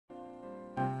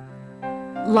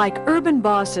Like urban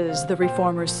bosses, the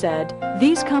reformers said,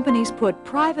 these companies put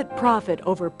private profit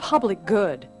over public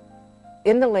good.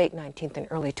 In the late 19th and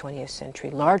early 20th century,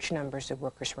 large numbers of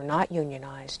workers were not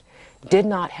unionized, did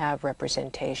not have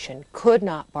representation, could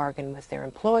not bargain with their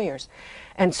employers.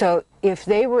 And so if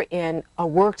they were in a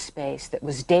workspace that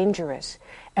was dangerous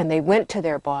and they went to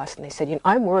their boss and they said,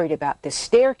 I'm worried about this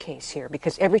staircase here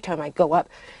because every time I go up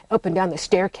and down the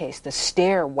staircase, the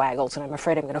stair waggles and I'm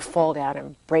afraid I'm going to fall down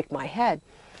and break my head.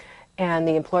 And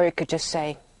the employer could just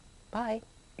say, bye,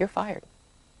 you're fired.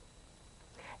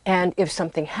 And if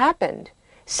something happened,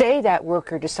 say that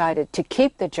worker decided to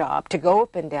keep the job, to go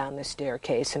up and down the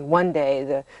staircase, and one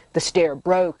day the stair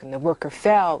broke and the worker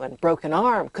fell and broke an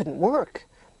arm, couldn't work,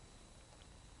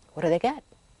 what do they get?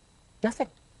 Nothing.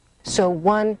 So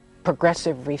one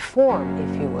progressive reform,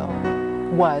 if you will,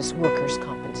 was workers'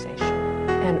 compensation.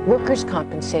 And workers'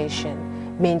 compensation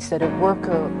means that a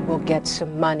worker will get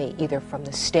some money either from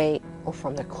the state or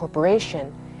from the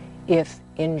corporation if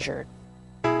injured.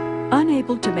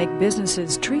 Unable to make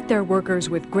businesses treat their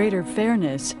workers with greater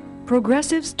fairness,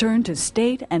 progressives turned to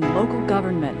state and local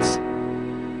governments.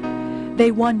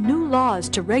 They won new laws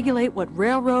to regulate what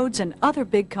railroads and other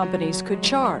big companies could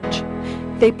charge.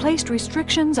 They placed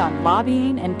restrictions on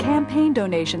lobbying and campaign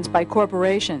donations by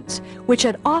corporations, which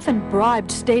had often bribed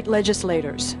state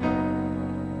legislators.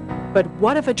 But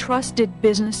what if a trust did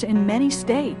business in many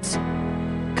states?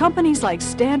 Companies like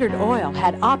Standard Oil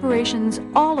had operations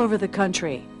all over the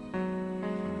country.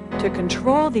 To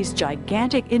control these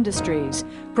gigantic industries,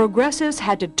 progressives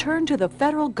had to turn to the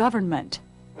federal government.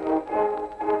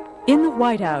 In the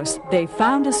White House, they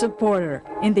found a supporter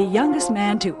in the youngest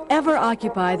man to ever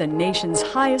occupy the nation's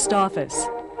highest office.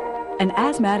 An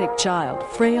asthmatic child,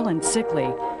 frail and sickly,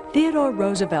 Theodore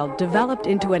Roosevelt developed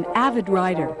into an avid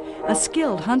rider, a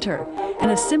skilled hunter, and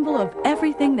a symbol of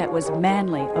everything that was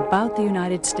manly about the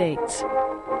United States.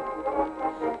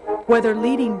 Whether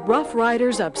leading Rough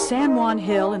Riders up San Juan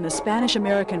Hill in the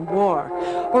Spanish-American War,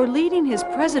 or leading his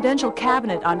presidential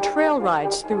cabinet on trail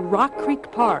rides through Rock Creek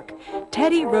Park,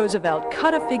 Teddy Roosevelt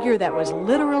cut a figure that was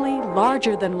literally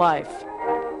larger than life.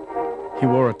 He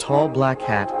wore a tall black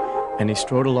hat, and he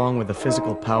strode along with the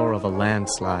physical power of a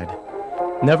landslide.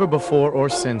 Never before or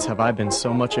since have I been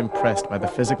so much impressed by the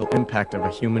physical impact of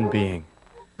a human being.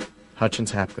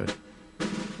 Hutchins Hapgood.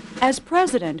 As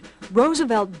president,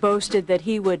 Roosevelt boasted that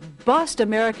he would bust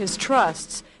America's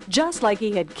trusts just like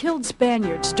he had killed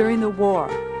Spaniards during the war.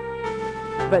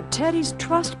 But Teddy's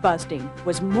trust busting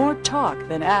was more talk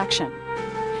than action.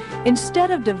 Instead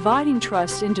of dividing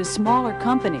trusts into smaller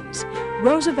companies,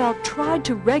 Roosevelt tried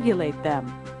to regulate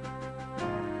them.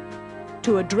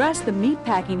 To address the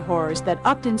meatpacking horrors that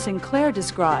Upton Sinclair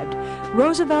described,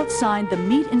 Roosevelt signed the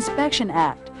Meat Inspection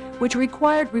Act, which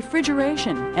required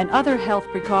refrigeration and other health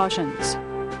precautions.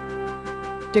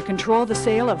 To control the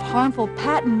sale of harmful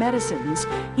patent medicines,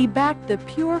 he backed the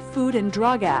Pure Food and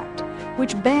Drug Act,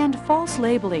 which banned false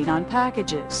labeling on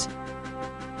packages.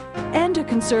 And to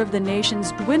conserve the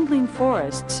nation's dwindling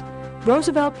forests,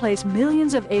 Roosevelt placed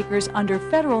millions of acres under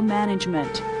federal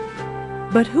management.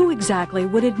 But who exactly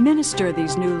would administer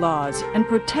these new laws and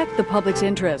protect the public's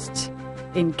interests?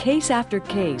 In case after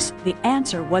case, the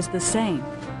answer was the same: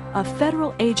 a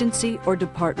federal agency or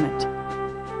department.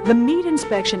 The Meat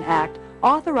Inspection Act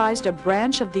authorized a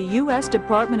branch of the U.S.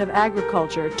 Department of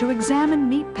Agriculture to examine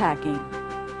meat packing.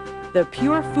 The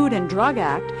Pure Food and Drug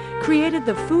Act created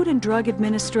the Food and Drug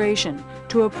Administration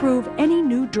to approve any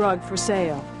new drug for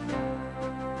sale.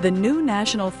 The new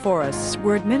national forests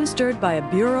were administered by a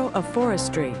Bureau of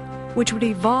Forestry, which would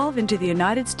evolve into the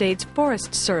United States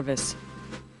Forest Service.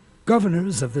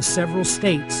 Governors of the several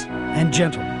states and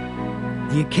gentlemen,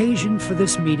 the occasion for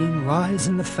this meeting lies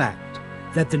in the fact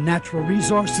that the natural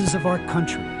resources of our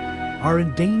country are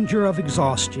in danger of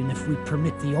exhaustion if we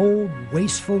permit the old,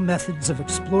 wasteful methods of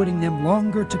exploiting them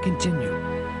longer to continue.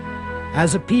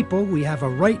 As a people, we have a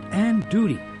right and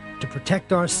duty to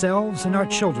protect ourselves and our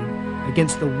children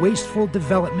against the wasteful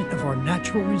development of our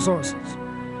natural resources.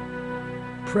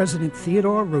 President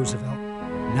Theodore Roosevelt,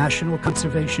 National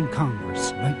Conservation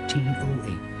Congress,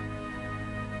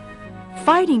 1908.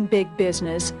 Fighting big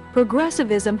business,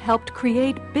 progressivism helped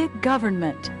create big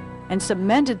government and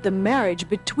cemented the marriage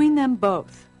between them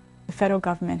both. The federal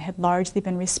government had largely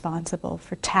been responsible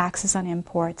for taxes on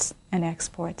imports and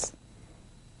exports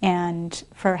and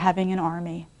for having an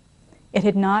army. It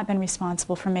had not been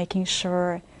responsible for making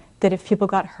sure that if people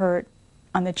got hurt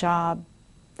on the job,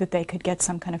 that they could get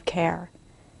some kind of care.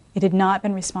 It had not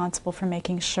been responsible for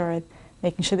making sure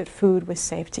that food was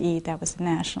safe to eat. That was the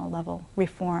national level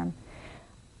reform.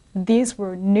 these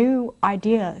were new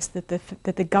ideas that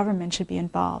the government should be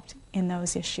involved in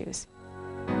those issues.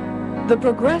 The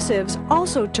progressives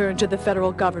also turned to the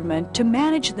federal government to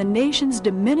manage the nation's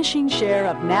diminishing share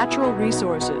of natural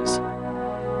resources.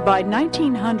 By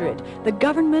 1900, the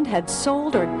government had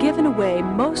sold or given away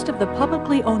most of the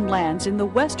publicly owned lands in the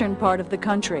western part of the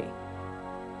country.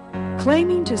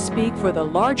 Claiming to speak for the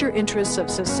larger interests of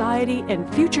society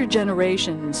and future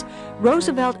generations,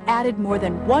 Roosevelt added more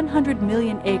than 100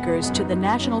 million acres to the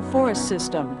national forest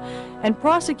system and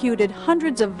prosecuted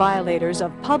hundreds of violators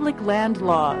of public land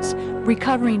laws,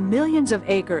 recovering millions of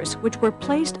acres which were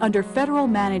placed under federal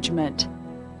management.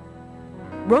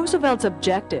 Roosevelt's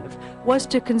objective was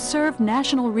to conserve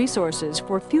national resources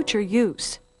for future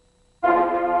use.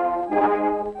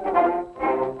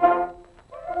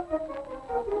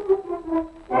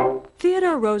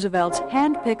 Theodore Roosevelt's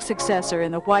hand-picked successor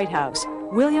in the White House,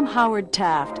 William Howard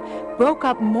Taft, broke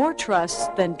up more trusts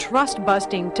than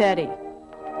trust-busting Teddy.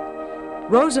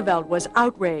 Roosevelt was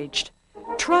outraged.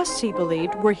 Trusts, he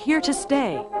believed, were here to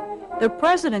stay. The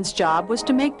president's job was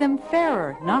to make them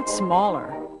fairer, not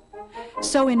smaller.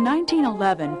 So in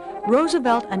 1911,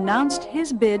 Roosevelt announced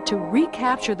his bid to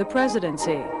recapture the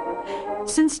presidency.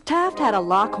 Since Taft had a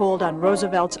lockhold on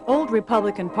Roosevelt's old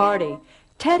Republican Party,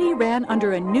 Teddy ran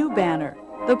under a new banner,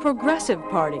 the Progressive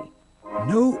Party.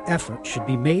 No effort should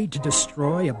be made to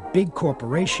destroy a big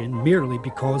corporation merely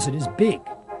because it is big.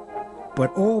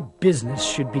 But all business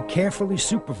should be carefully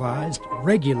supervised,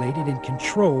 regulated, and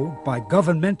controlled by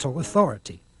governmental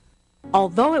authority.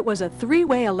 Although it was a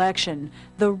three-way election,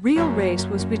 the real race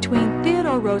was between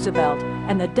Theodore Roosevelt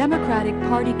and the Democratic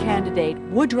Party candidate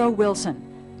Woodrow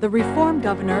Wilson, the reform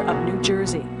governor of New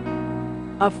Jersey.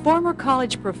 A former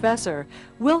college professor,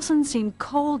 Wilson seemed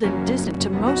cold and distant to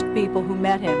most people who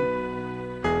met him.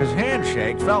 His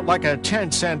handshake felt like a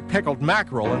 10-cent pickled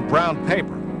mackerel in brown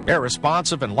paper,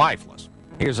 irresponsive and lifeless.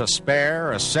 He was a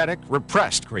spare, ascetic,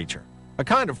 repressed creature, a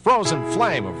kind of frozen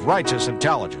flame of righteous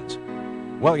intelligence.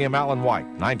 William Allen White,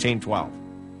 1912.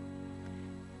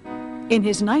 In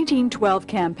his 1912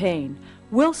 campaign,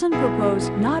 Wilson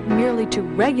proposed not merely to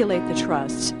regulate the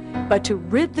trusts, but to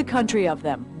rid the country of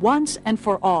them once and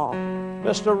for all.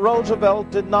 Mr.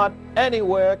 Roosevelt did not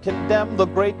anywhere condemn the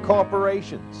great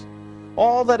corporations.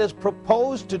 All that is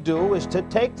proposed to do is to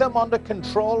take them under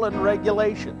control and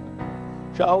regulation.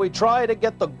 Shall we try to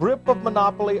get the grip of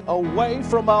monopoly away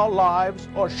from our lives,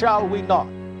 or shall we not?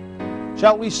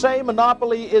 Shall we say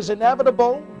monopoly is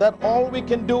inevitable, that all we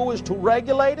can do is to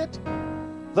regulate it?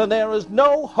 Then there is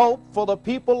no hope for the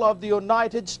people of the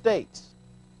United States.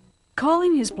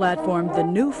 Calling his platform the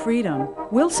New Freedom,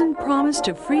 Wilson promised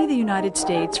to free the United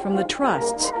States from the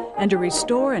trusts and to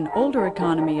restore an older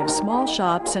economy of small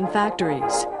shops and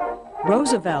factories.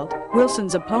 Roosevelt,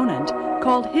 Wilson's opponent,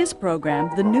 called his program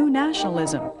the New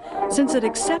Nationalism, since it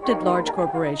accepted large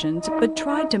corporations but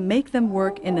tried to make them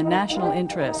work in the national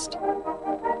interest.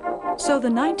 So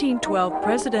the 1912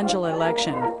 presidential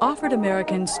election offered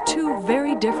Americans two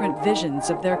very different visions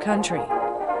of their country.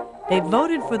 They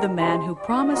voted for the man who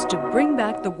promised to bring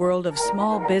back the world of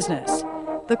small business,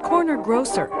 the corner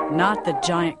grocer, not the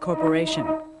giant corporation.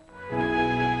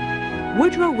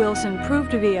 Woodrow Wilson proved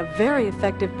to be a very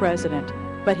effective president,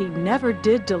 but he never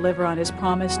did deliver on his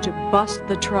promise to bust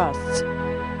the trusts.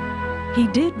 He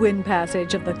did win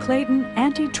passage of the Clayton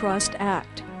Antitrust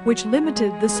Act, which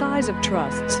limited the size of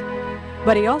trusts.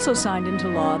 But he also signed into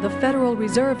law the Federal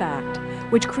Reserve Act,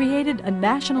 which created a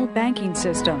national banking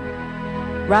system.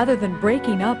 Rather than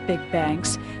breaking up big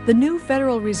banks, the new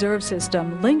Federal Reserve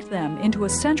System linked them into a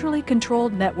centrally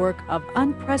controlled network of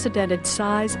unprecedented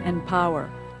size and power.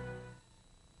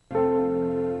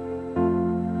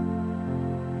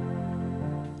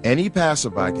 Any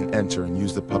passerby can enter and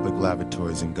use the public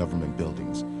lavatories in government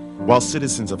buildings, while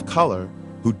citizens of color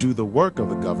who do the work of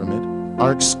the government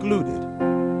are excluded.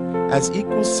 As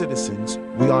equal citizens,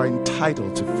 we are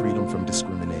entitled to freedom from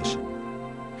discrimination.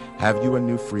 Have you a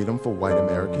new freedom for white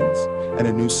Americans and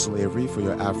a new slavery for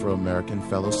your Afro-American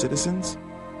fellow citizens?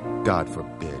 God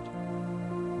forbid.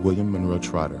 William Monroe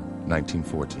Trotter,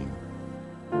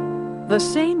 1914. The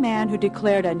same man who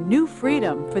declared a new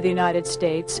freedom for the United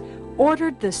States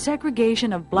ordered the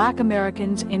segregation of black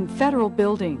Americans in federal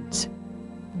buildings.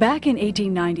 Back in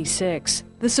 1896,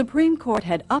 the Supreme Court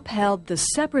had upheld the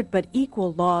separate but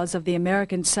equal laws of the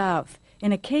American South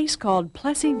in a case called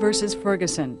Plessy versus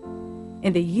Ferguson.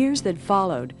 In the years that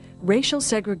followed, racial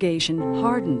segregation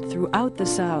hardened throughout the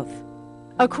South.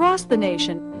 Across the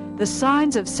nation, the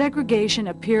signs of segregation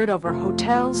appeared over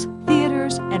hotels,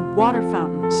 theaters, and water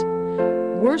fountains.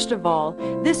 worst of all,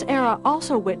 this era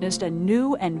also witnessed a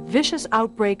new and vicious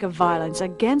outbreak of violence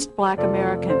against black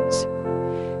Americans.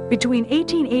 Between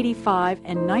 1885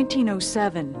 and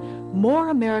 1907, more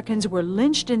Americans were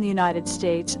lynched in the United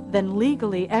States than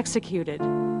legally executed.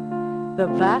 The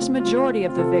vast majority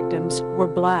of the victims were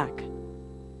black.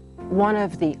 One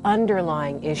of the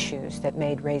underlying issues that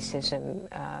made racism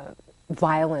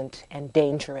violent and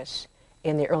dangerous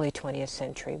in the early 20th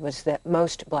century was that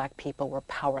most black people were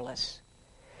powerless.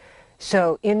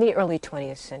 So in the early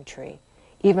 20th century,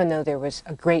 even though there was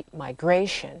a great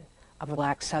migration of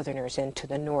black Southerners into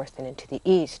the North and into the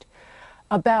East,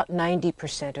 about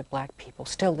 90% of black people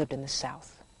still lived in the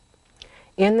South.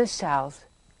 In the South,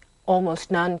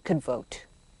 almost none could vote.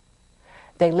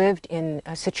 They lived in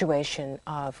a situation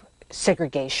of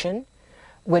segregation,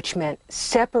 which meant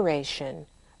separation,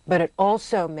 but it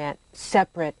also meant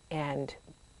separate and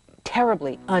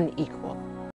terribly unequal.